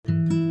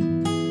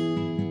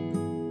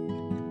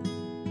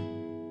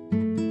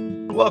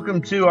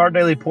Welcome to Our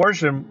Daily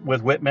Portion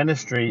with WIT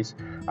Ministries.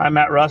 I'm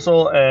Matt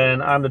Russell,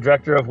 and I'm the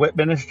director of WIT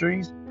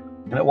Ministries.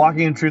 And at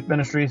Walking in Truth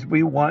Ministries,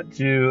 we want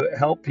to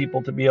help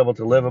people to be able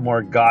to live a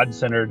more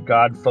God-centered,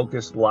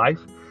 God-focused life,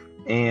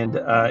 and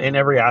in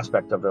every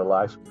aspect of their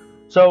life.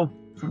 So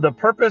the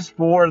purpose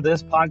for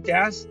this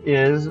podcast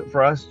is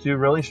for us to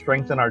really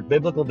strengthen our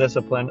biblical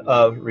discipline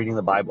of reading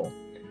the Bible.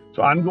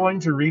 So I'm going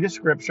to read a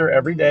scripture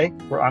every day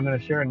where I'm going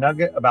to share a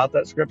nugget about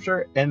that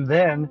scripture, and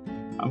then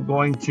I'm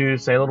going to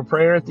say a little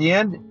prayer at the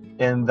end,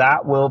 and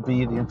that will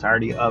be the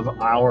entirety of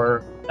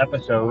our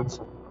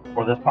episodes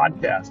for this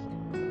podcast.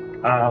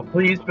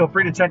 Please feel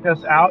free to check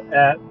us out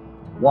at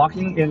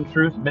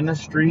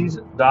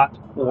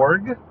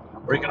walkingintruthministries.org,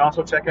 or you can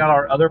also check out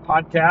our other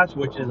podcast,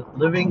 which is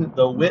Living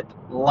the WIT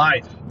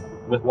Life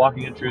with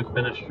Walking in Truth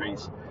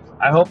Ministries.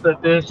 I hope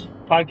that this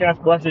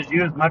podcast blesses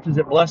you as much as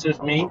it blesses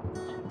me.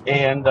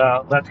 And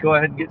let's go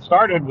ahead and get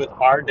started with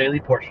our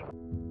daily portion.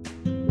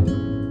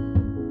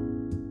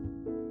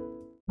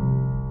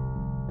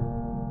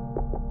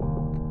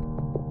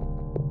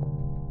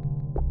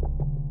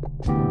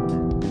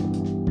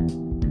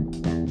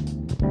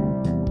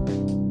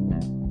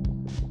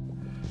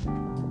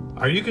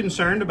 Are you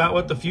concerned about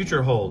what the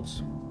future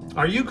holds?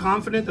 Are you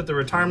confident that the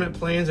retirement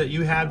plans that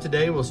you have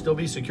today will still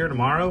be secure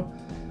tomorrow?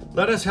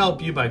 Let us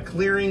help you by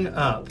clearing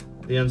up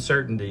the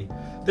uncertainty.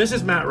 This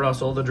is Matt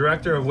Russell, the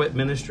director of WIT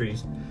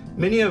Ministries.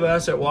 Many of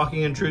us at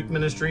Walking in Truth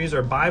Ministries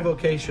are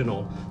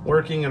bivocational,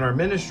 working in our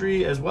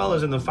ministry as well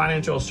as in the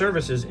financial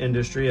services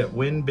industry at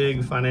Win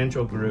Big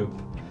Financial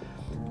Group.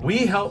 We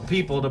help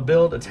people to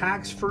build a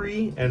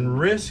tax-free and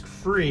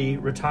risk-free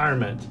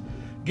retirement.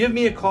 Give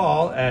me a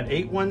call at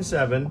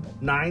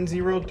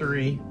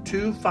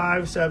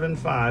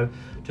 817-903-2575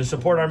 to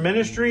support our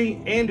ministry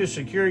and to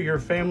secure your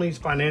family's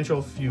financial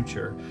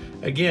future.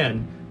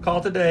 Again,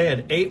 call today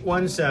at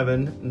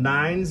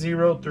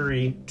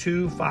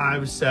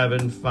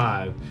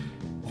 817-903-2575.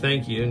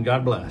 Thank you and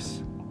God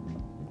bless.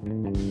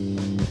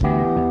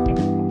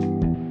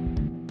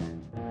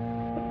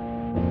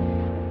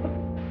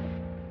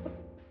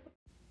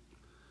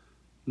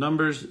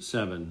 Numbers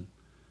 7.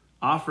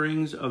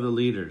 Offerings of the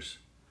leaders.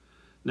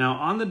 Now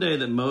on the day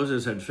that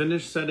Moses had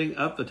finished setting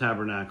up the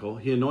tabernacle,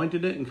 he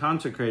anointed it and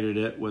consecrated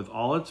it with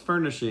all its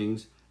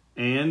furnishings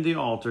and the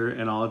altar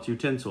and all its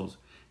utensils.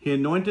 He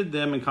anointed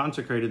them and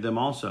consecrated them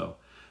also.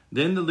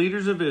 Then the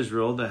leaders of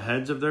Israel, the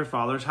heads of their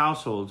fathers'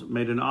 households,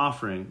 made an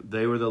offering.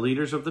 They were the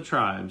leaders of the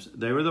tribes.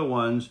 They were the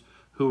ones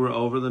who were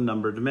over the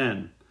numbered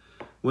men.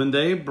 When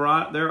they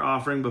brought their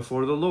offering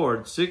before the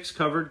Lord, 6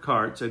 covered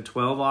carts and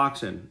 12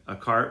 oxen, a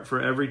cart for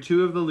every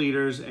 2 of the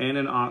leaders and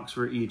an ox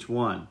for each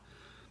one.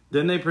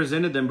 Then they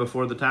presented them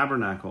before the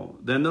tabernacle.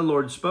 Then the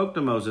Lord spoke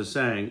to Moses,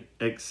 saying,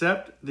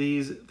 "Accept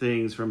these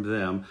things from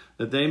them,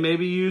 that they may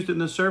be used in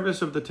the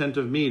service of the tent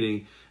of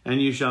meeting,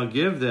 and you shall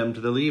give them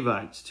to the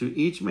Levites, to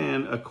each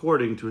man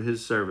according to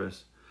his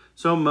service."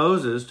 So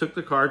Moses took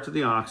the carts and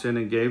the oxen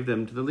and gave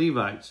them to the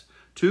Levites.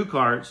 2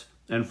 carts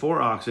and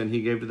 4 oxen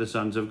he gave to the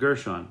sons of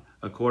Gershon,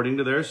 according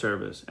to their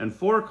service, and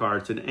 4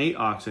 carts and 8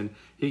 oxen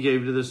he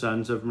gave to the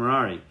sons of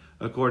Merari,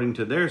 according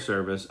to their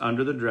service,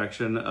 under the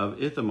direction of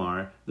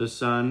Ithamar, the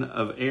son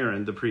of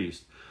Aaron the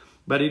priest.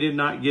 But he did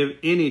not give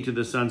any to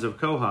the sons of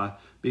Kohath,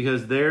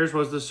 because theirs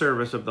was the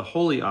service of the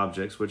holy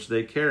objects which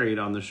they carried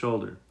on the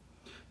shoulder.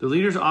 The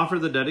leaders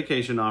offered the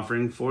dedication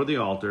offering for the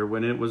altar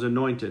when it was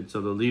anointed, so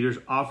the leaders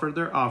offered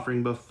their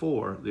offering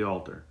before the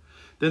altar.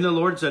 Then the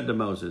Lord said to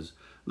Moses,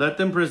 "Let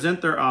them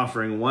present their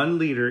offering 1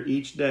 leader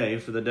each day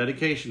for the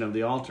dedication of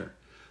the altar."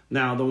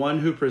 Now the one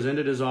who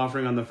presented his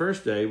offering on the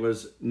first day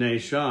was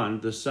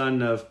Nahshon, the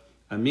son of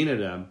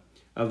Amminadab,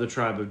 of the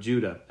tribe of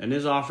Judah. And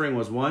his offering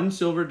was 1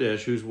 silver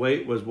dish whose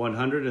weight was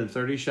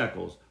 130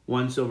 shekels,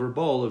 1 silver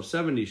bowl of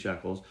 70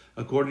 shekels,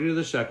 according to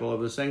the shekel of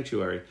the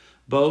sanctuary,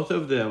 both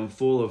of them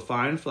full of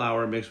fine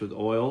flour mixed with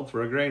oil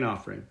for a grain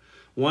offering,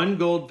 1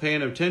 gold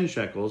pan of 10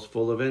 shekels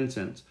full of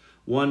incense,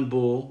 1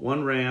 bull,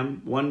 1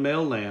 ram, 1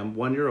 male lamb,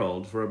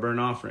 1-year-old for a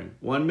burnt offering,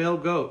 1 male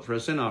goat for a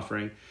sin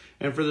offering,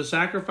 and for the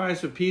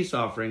sacrifice of peace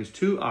offerings,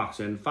 2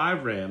 oxen,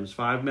 5 rams,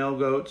 5 male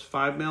goats,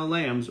 5 male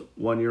lambs,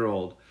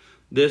 1-year-old.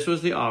 This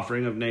was the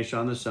offering of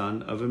Nahshon the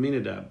son of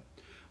Amminadab.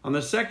 On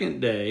the second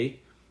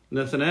day,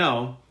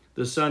 Nethanel,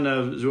 the son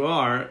of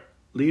Zuar,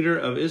 leader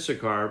of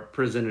Issachar,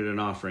 presented an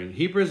offering.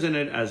 He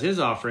presented as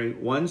his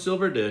offering 1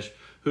 silver dish,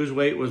 whose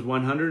weight was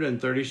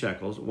 130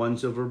 shekels, 1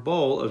 silver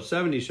bowl of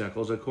 70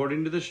 shekels,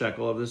 according to the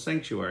shekel of the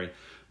sanctuary,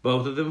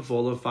 both of them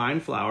full of fine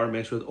flour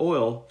mixed with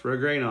oil for a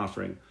grain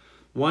offering,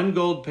 1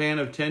 gold pan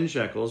of 10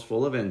 shekels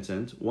full of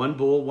incense, 1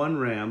 bull, 1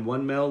 ram,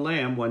 1 male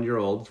lamb,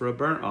 1-year-old for a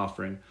burnt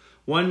offering,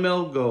 1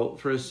 male goat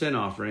for a sin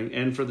offering,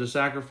 and for the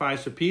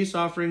sacrifice of peace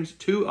offerings,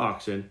 2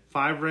 oxen,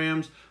 5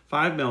 rams,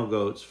 5 male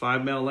goats,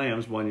 5 male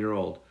lambs,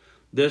 1-year-old.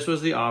 This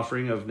was the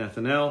offering of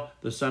Nethanel,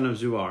 the son of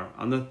Zuar.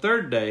 On the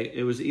third day,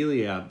 it was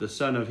Eliab, the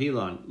son of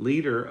Helon,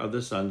 leader of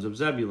the sons of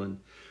Zebulun.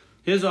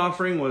 His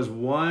offering was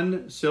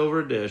 1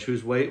 silver dish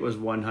whose weight was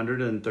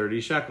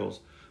 130 shekels,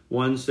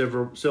 1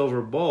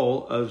 silver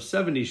bowl of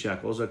 70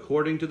 shekels,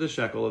 according to the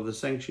shekel of the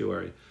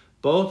sanctuary,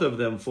 both of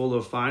them full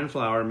of fine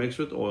flour mixed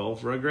with oil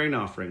for a grain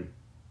offering.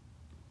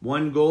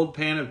 1 gold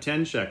pan of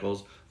 10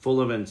 shekels full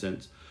of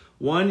incense.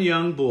 1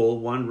 young bull,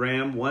 1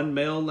 ram, 1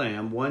 male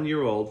lamb, 1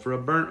 year old for a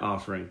burnt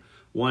offering.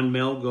 1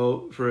 male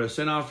goat for a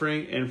sin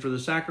offering and for the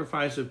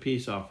sacrifice of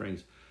peace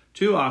offerings.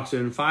 2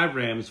 oxen, 5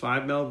 rams,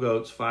 5 male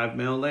goats, 5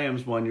 male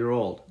lambs, 1 year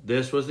old.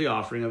 This was the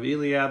offering of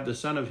Eliab the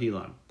son of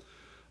Helon.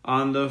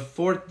 On the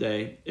 4th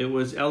day, it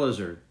was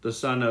Elazar the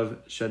son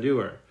of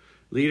Shedeur,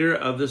 leader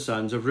of the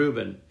sons of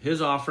Reuben.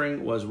 His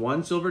offering was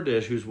 1 silver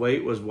dish whose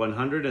weight was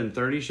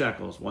 130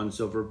 shekels, 1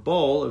 silver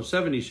bowl of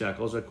 70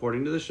 shekels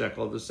according to the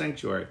shekel of the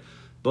sanctuary,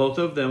 both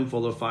of them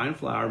full of fine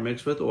flour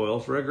mixed with oil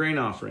for a grain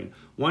offering.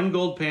 1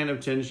 gold pan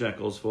of 10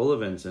 shekels full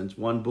of incense.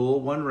 1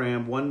 bull, 1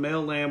 ram, 1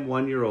 male lamb,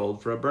 1 year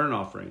old for a burnt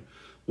offering.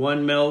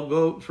 1 male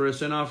goat for a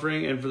sin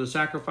offering and for the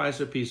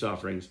sacrifice of peace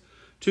offerings.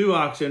 2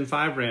 oxen,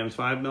 5 rams,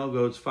 5 male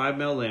goats, 5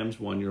 male lambs,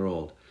 1 year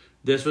old.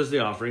 This was the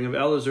offering of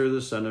Elazar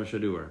the son of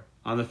Shedeur.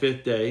 On the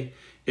 5th day,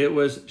 it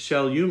was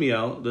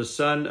Shelumiel the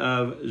son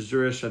of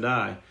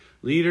Zurishaddai,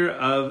 leader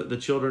of the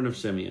children of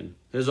Simeon.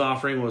 His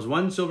offering was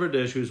 1 silver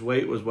dish whose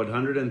weight was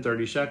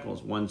 130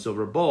 shekels, 1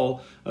 silver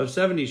bowl of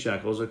 70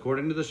 shekels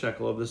according to the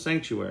shekel of the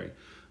sanctuary,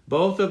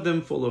 both of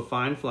them full of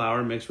fine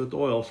flour mixed with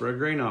oil for a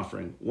grain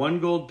offering. 1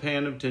 gold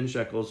pan of 10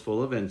 shekels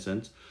full of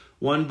incense.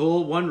 1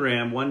 bull, 1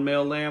 ram, 1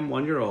 male lamb,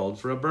 1 year old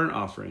for a burnt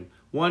offering.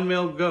 1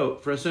 male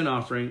goat for a sin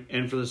offering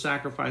and for the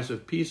sacrifice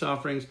of peace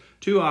offerings.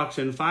 2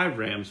 oxen, 5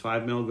 rams,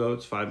 5 male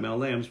goats, 5 male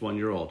lambs, 1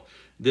 year old.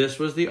 This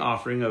was the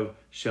offering of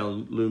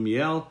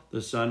Shelumiel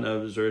the son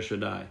of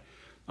Zurishaddai.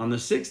 On the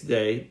 6th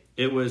day,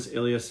 it was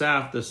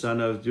Eliasaph the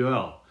son of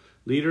Deuel,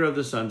 leader of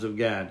the sons of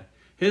Gad.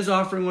 His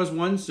offering was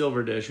 1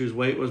 silver dish whose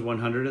weight was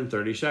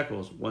 130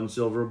 shekels, 1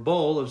 silver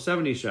bowl of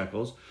 70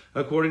 shekels,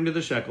 according to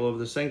the shekel of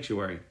the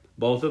sanctuary,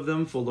 both of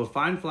them full of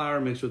fine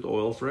flour mixed with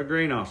oil for a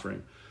grain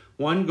offering.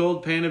 1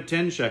 gold pan of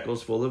 10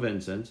 shekels full of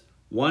incense.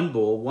 1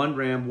 bull, 1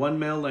 ram, 1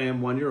 male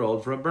lamb, 1 year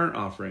old for a burnt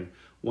offering.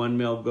 1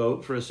 male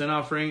goat for a sin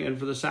offering and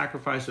for the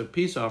sacrifice of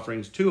peace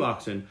offerings. 2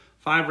 oxen,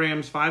 5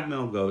 rams, 5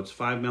 male goats,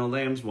 5 male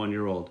lambs, 1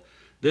 year old.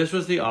 This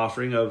was the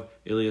offering of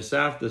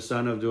Eliasaph the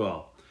son of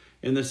Deuel.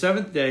 In the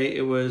 7th day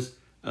it was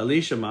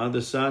Elishama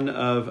the son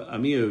of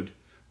Ammiud,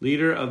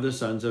 leader of the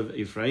sons of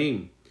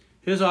Ephraim.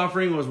 His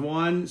offering was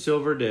 1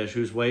 silver dish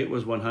whose weight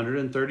was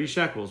 130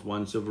 shekels,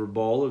 1 silver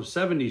bowl of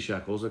 70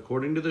 shekels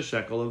according to the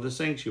shekel of the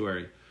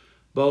sanctuary,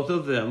 both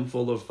of them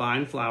full of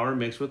fine flour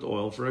mixed with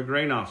oil for a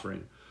grain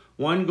offering.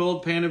 1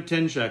 gold pan of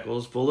 10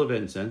 shekels full of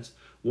incense.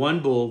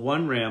 1 bull,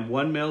 1 ram,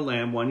 1 male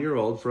lamb, 1 year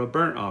old for a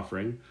burnt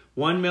offering.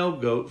 1 male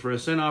goat for a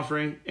sin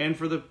offering and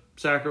for the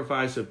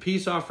sacrifice of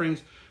peace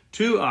offerings.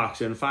 2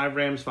 oxen, 5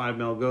 rams, 5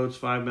 male goats,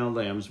 5 male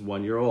lambs,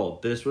 1 year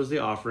old. This was the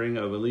offering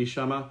of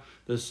Elishama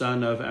the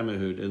son of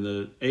Ammihud. In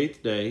the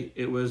 8th day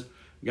it was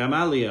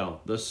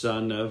Gamaliel the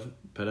son of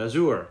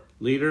Pedazur,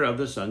 leader of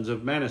the sons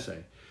of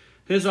Manasseh.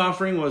 His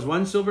offering was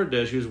 1 silver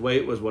dish whose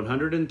weight was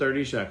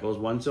 130 shekels,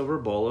 1 silver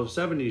bowl of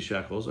 70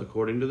 shekels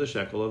according to the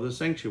shekel of the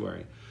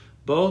sanctuary,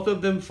 both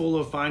of them full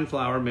of fine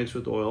flour mixed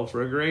with oil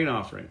for a grain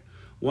offering.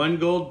 1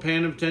 gold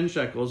pan of 10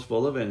 shekels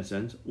full of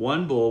incense.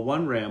 1 bull,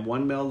 1 ram,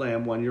 1 male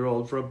lamb, 1 year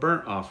old for a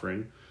burnt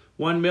offering.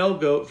 1 male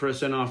goat for a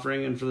sin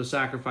offering and for the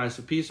sacrifice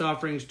of peace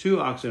offerings. 2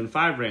 oxen,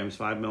 5 rams,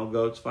 5 male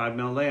goats, 5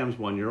 male lambs,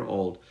 1 year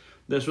old.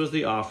 This was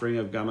the offering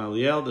of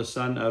Gamaliel the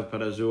son of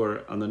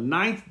Pedazur. On the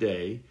 9th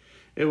day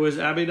it was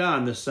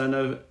Abidan the son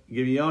of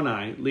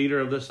Gibeoni, leader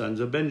of the sons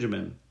of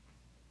Benjamin.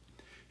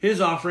 His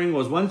offering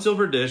was 1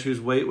 silver dish whose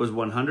weight was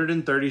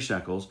 130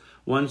 shekels,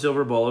 1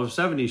 silver bowl of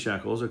 70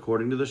 shekels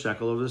according to the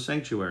shekel of the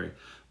sanctuary,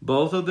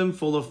 both of them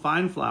full of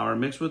fine flour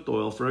mixed with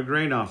oil for a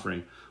grain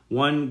offering.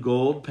 1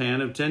 gold pan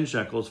of 10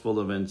 shekels full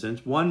of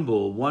incense. 1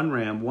 bull, 1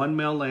 ram, 1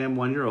 male lamb,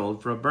 1 year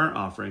old for a burnt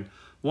offering.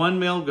 1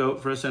 male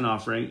goat for a sin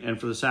offering and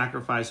for the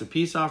sacrifice of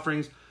peace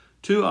offerings.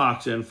 2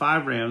 oxen,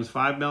 5 rams,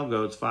 5 male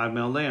goats, 5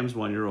 male lambs,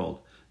 1 year old.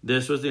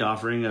 This was the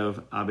offering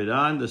of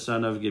Abidan the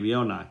son of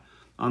Gibeoni.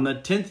 On the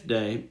 10th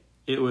day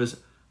it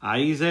was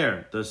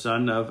Ahizer the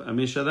son of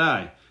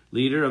Ammishaddai,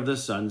 leader of the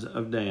sons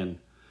of Dan.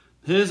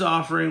 His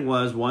offering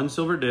was 1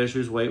 silver dish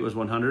whose weight was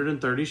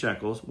 130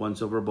 shekels, 1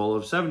 silver bowl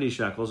of 70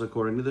 shekels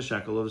according to the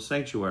shekel of the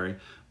sanctuary,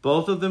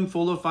 both of them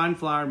full of fine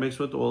flour mixed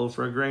with oil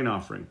for a grain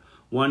offering.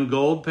 1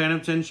 gold pan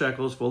of 10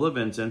 shekels full of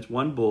incense.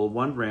 1 bull,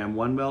 1 ram,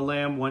 1 male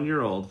lamb, 1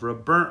 year old for a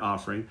burnt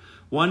offering.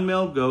 1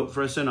 male goat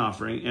for a sin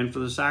offering and for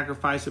the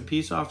sacrifice of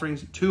peace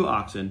offerings. 2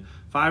 oxen,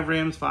 5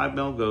 rams, 5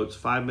 male goats,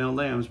 5 male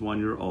lambs, 1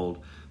 year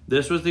old.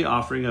 This was the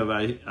offering of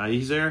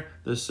Ahizer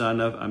the son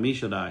of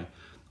Ammishaddai.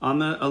 On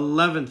the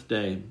 11th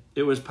day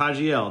it was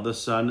Pagiel the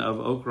son of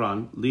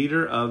Okran,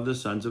 leader of the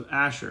sons of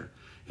Asher.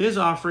 His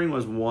offering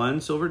was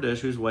 1 silver dish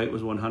whose weight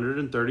was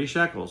 130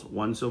 shekels,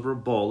 1 silver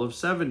bowl of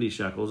 70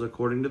 shekels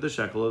according to the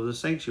shekel of the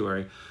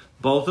sanctuary,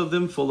 both of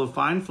them full of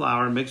fine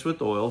flour mixed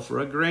with oil for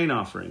a grain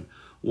offering.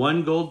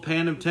 1 gold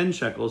pan of 10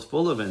 shekels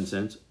full of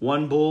incense.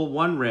 1 bull,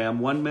 1 ram,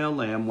 1 male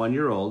lamb, 1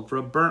 year old for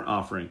a burnt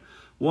offering.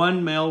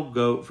 1 male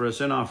goat for a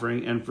sin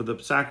offering and for the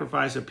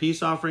sacrifice of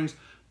peace offerings.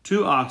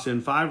 2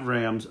 oxen, 5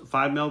 rams,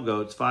 5 male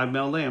goats, 5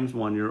 male lambs,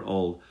 1 year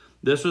old.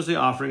 This was the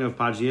offering of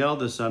Pagiel,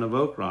 the son of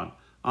Okran.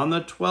 On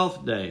the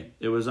 12th day,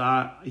 it was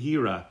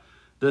Ahira,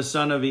 the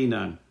son of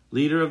Enan,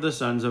 leader of the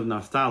sons of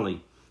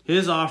Naphtali.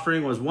 His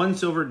offering was 1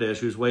 silver dish,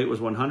 whose weight was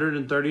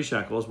 130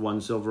 shekels,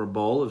 1 silver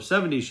bowl of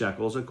 70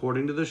 shekels,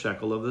 according to the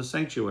shekel of the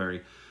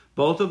sanctuary,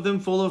 both of them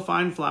full of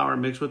fine flour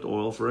mixed with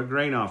oil for a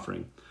grain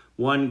offering.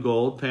 1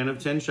 gold pan of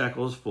 10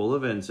 shekels full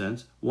of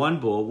incense, 1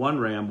 bull, 1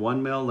 ram,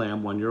 1 male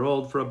lamb, 1 year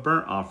old for a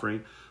burnt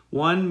offering,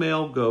 1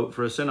 male goat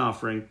for a sin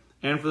offering,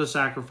 and for the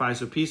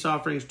sacrifice of peace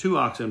offerings, 2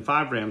 oxen,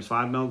 5 rams,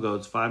 5 male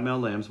goats, 5 male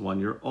lambs, 1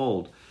 year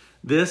old.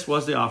 This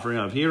was the offering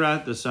of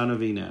Ahira, the son of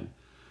Enan.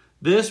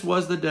 This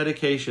was the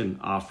dedication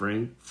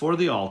offering for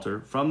the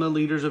altar from the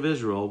leaders of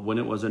Israel when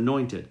it was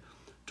anointed.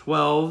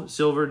 12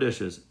 silver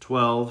dishes,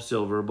 12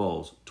 silver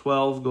bowls,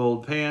 12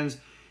 gold pans,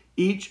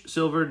 each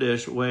silver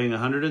dish weighing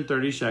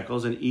 130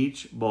 shekels, and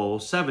each bowl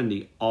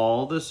 70.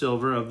 All the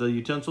silver of the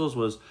utensils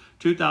was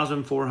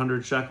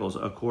 2,400 shekels,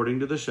 according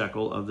to the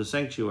shekel of the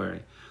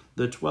sanctuary.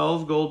 The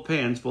 12 gold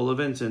pans full of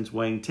incense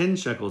weighing 10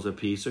 shekels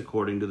apiece,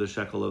 according to the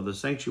shekel of the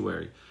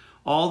sanctuary.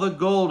 All the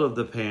gold of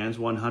the pans,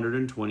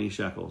 120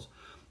 shekels.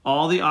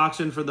 All the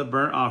oxen for the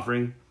burnt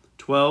offering,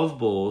 12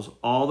 bulls.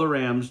 All the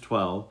rams,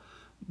 12.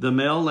 The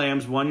male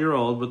lambs, 1 year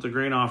old, with the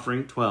grain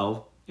offering,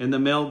 12. And the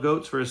male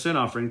goats for a sin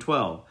offering,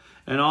 12.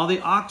 And all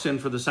the oxen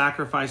for the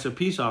sacrifice of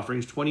peace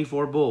offerings,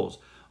 24 bulls.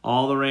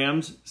 All the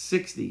rams,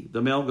 60.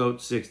 The male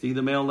goats, 60.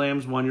 The male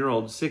lambs, 1 year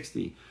old,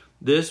 60.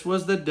 This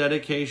was the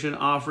dedication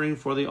offering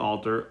for the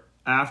altar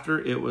after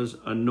it was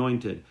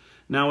anointed.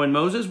 Now when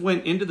Moses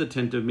went into the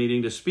tent of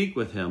meeting to speak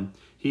with him,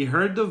 he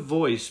heard the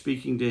voice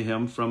speaking to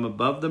him from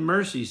above the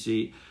mercy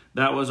seat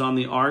that was on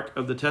the ark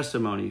of the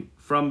testimony,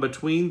 from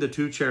between the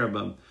 2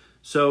 cherubim.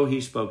 So he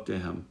spoke to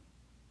him.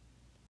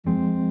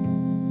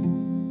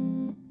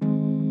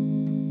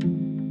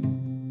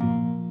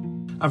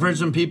 I've heard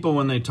some people,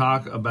 when they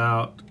talk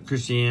about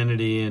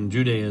Christianity and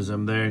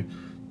Judaism,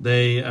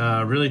 they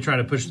really try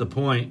to push the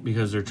point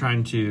because they're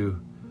trying to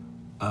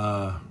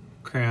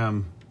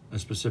cram a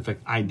specific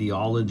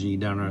ideology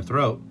down our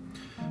throat.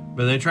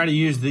 But they try to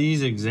use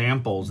these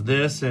examples,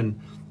 this and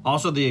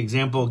also the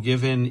example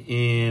given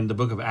in the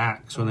book of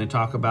Acts, when they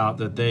talk about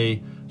that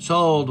they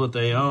sold what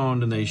they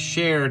owned and they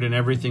shared in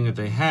everything that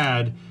they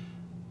had.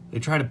 They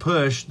try to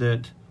push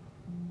that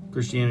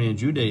Christianity and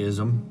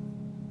Judaism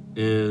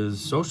is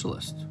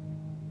socialist,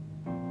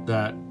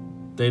 that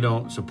they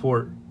don't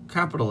support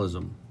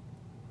capitalism.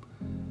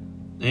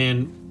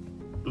 And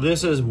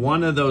this is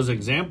one of those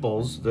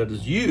examples that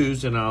is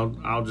used, and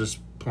I'll just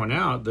point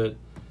out that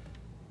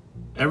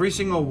every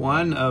single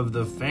one of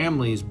the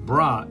families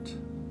brought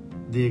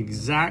the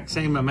exact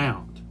same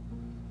amount,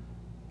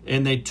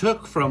 and they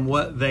took from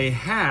what they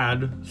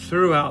had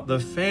throughout the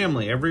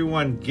family.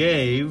 Everyone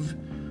gave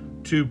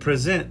to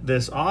present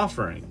this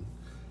offering.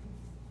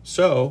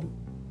 So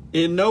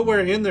nowhere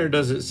in there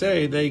does it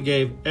say they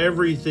gave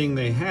everything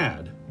they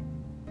had.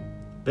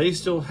 They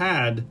still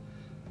had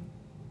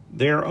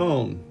their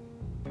own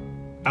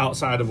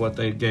outside of what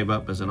they gave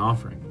up as an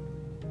offering.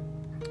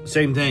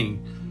 Same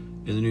thing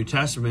in the New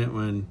Testament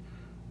when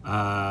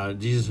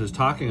Jesus was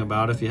talking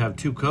about if you have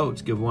 2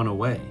 coats, give one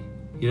away.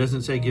 He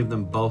doesn't say give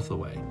them both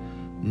away.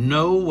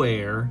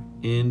 Nowhere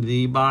in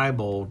the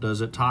Bible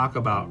does it talk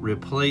about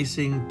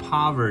replacing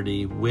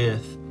poverty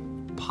with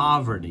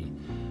poverty.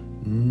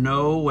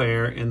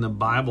 Nowhere in the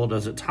Bible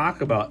does it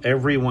talk about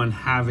everyone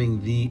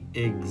having the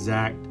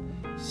exact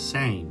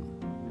same.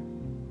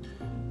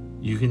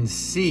 You can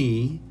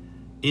see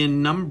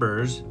in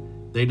Numbers,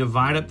 they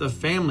divide up the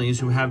families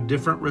who have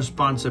different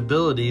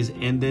responsibilities,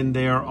 and then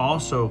they are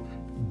also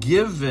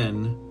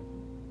given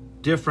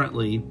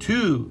differently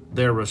to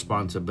their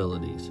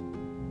responsibilities.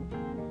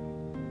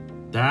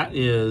 That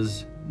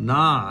is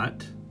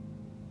not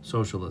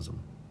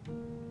socialism.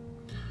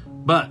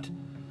 But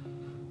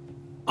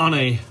on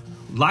a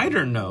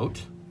lighter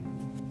note,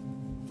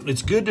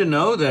 it's good to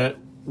know that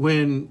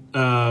when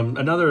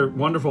another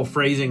wonderful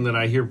phrasing that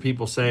I hear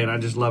people say, and I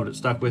just loved it,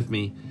 stuck with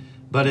me,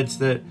 but it's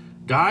that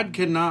God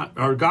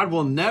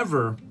will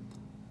never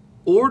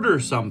order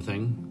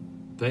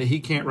something that he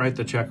can't write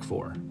the check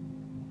for.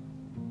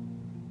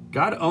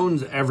 God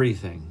owns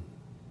everything.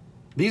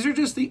 These are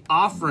just the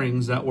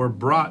offerings that were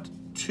brought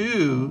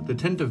to the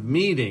tent of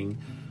meeting,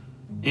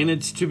 and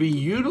it's to be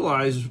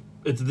utilized.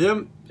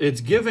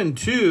 It's given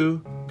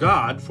to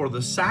God for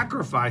the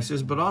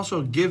sacrifices, but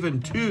also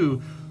given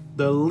to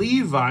the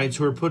Levites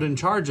who are put in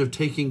charge of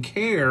taking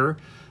care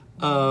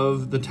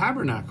of the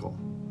tabernacle.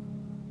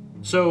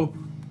 So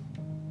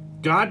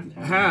God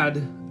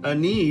had a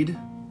need,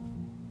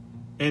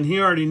 and he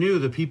already knew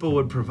the people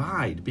would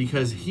provide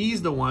because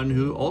he's the one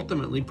who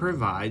ultimately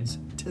provides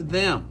to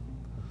them.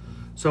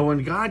 So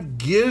when God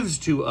gives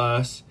to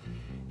us,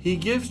 he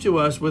gives to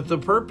us with the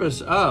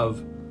purpose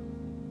of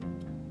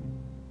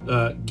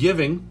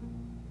giving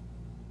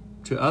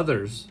to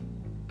others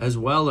as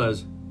well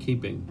as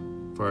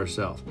keeping for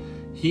ourselves.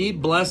 He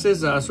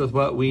blesses us with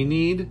what we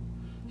need.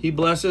 He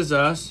blesses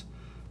us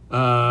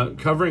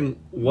covering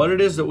what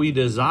it is that we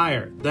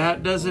desire.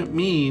 That doesn't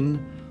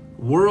mean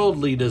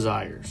worldly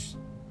desires.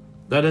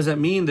 That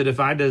doesn't mean that if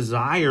I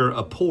desire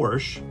a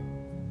Porsche,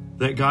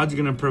 that God's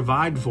going to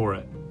provide for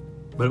it.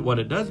 But what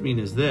it does mean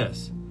is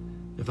this.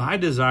 If I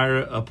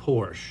desire a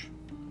Porsche,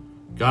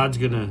 God's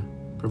going to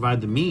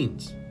provide the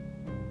means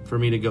for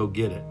me to go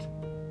get it.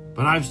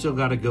 But I've still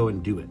got to go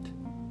and do it.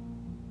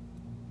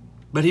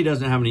 But he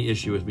doesn't have any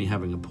issue with me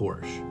having a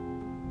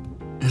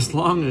Porsche. As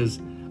long as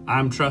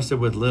I'm trusted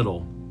with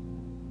little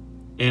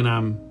and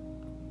I'm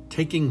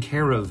taking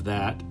care of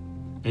that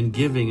and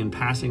giving and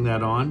passing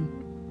that on,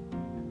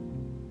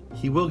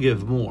 he will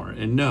give more.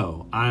 And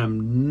no, I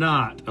am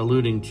not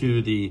alluding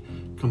to the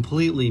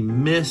completely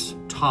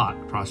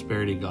mistaught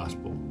prosperity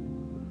gospel.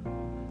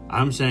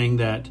 I'm saying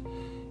that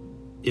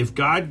if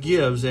God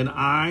gives and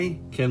I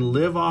can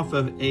live off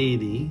of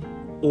 80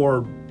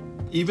 or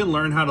even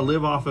learn how to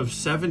live off of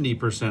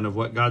 70% of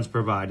what God's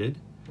provided,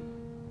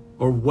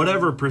 or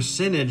whatever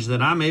percentage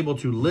that I'm able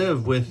to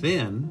live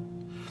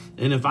within,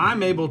 and if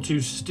I'm able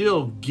to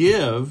still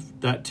give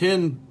that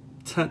 10%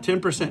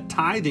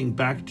 tithing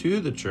back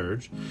to the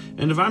church,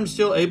 and if I'm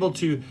still able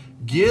to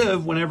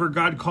give whenever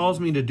God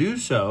calls me to do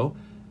so,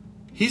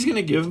 he's going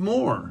to give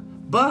more.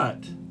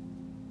 But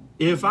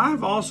if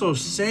I've also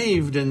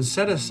saved and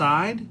set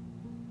aside,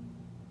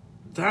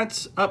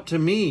 that's up to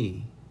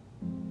me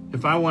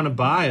if I want to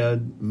buy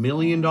 $1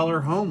 million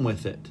home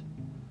with it.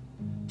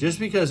 Just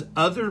because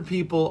other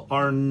people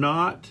are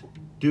not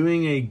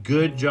doing a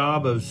good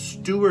job of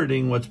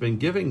stewarding what's been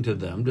given to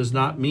them does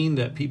not mean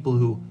that people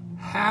who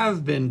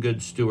have been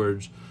good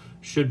stewards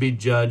should be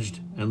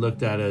judged and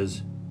looked at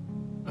as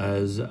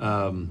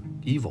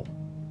evil.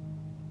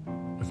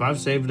 If I've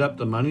saved up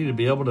the money to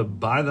be able to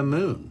buy the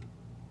moon,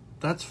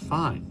 that's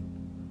fine.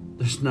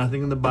 There's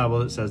nothing in the Bible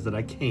that says that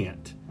I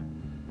can't.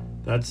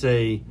 That's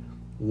a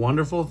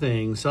wonderful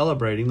thing,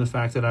 celebrating the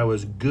fact that I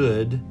was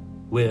good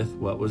with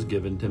what was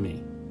given to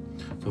me.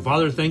 So,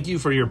 Father, thank you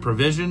for your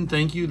provision.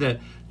 Thank you that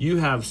you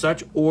have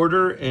such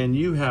order and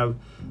you have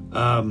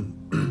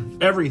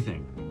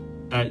everything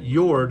at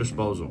your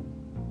disposal.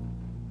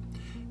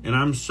 And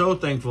I'm so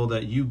thankful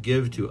that you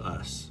give to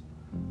us.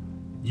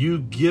 You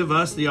give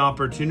us the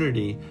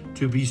opportunity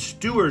to be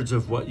stewards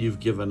of what you've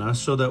given us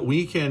so that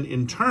we can,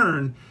 in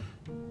turn,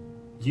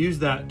 use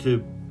that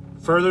to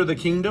further the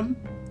kingdom,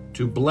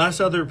 to bless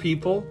other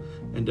people,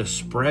 and to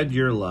spread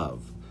your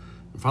love.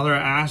 Father, I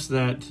ask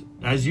that,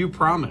 as you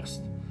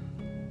promised,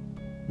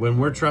 when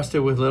we're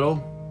trusted with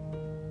little,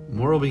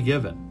 more will be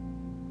given.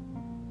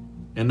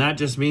 And that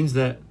just means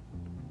that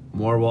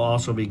more will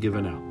also be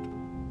given out.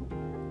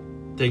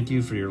 Thank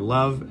you for your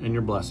love and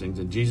your blessings.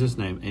 In Jesus'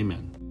 name,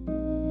 amen.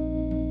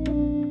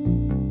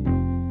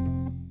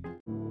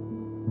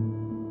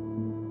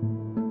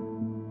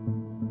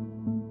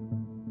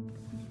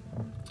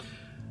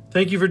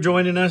 Thank you for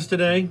joining us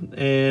today,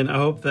 and I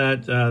hope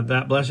that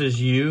that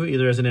blesses you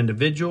either as an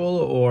individual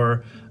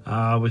or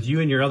with you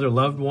and your other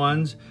loved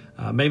ones.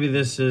 Maybe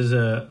this is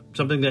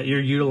something that you're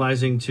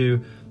utilizing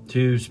to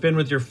spend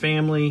with your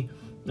family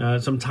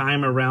some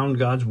time around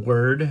God's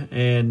Word,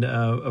 and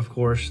of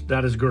course,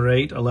 that is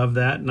great. I love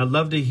that, and I'd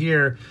love to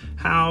hear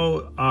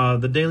how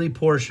the Daily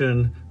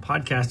Portion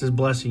podcast is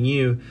blessing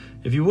you.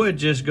 If you would,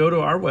 just go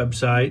to our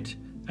website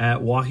at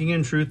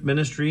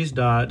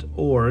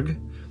walkinginTruthMinistries.org.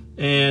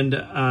 And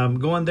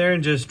go on there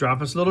and just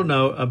drop us a little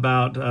note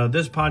about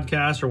this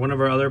podcast or one of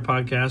our other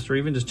podcasts, or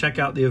even just check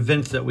out the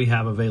events that we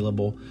have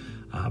available.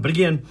 But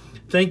again,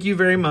 thank you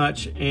very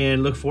much,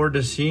 and look forward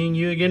to seeing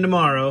you again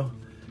tomorrow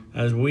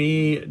as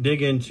we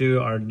dig into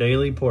our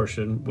daily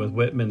portion with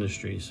WIT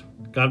Ministries.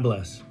 God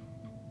bless.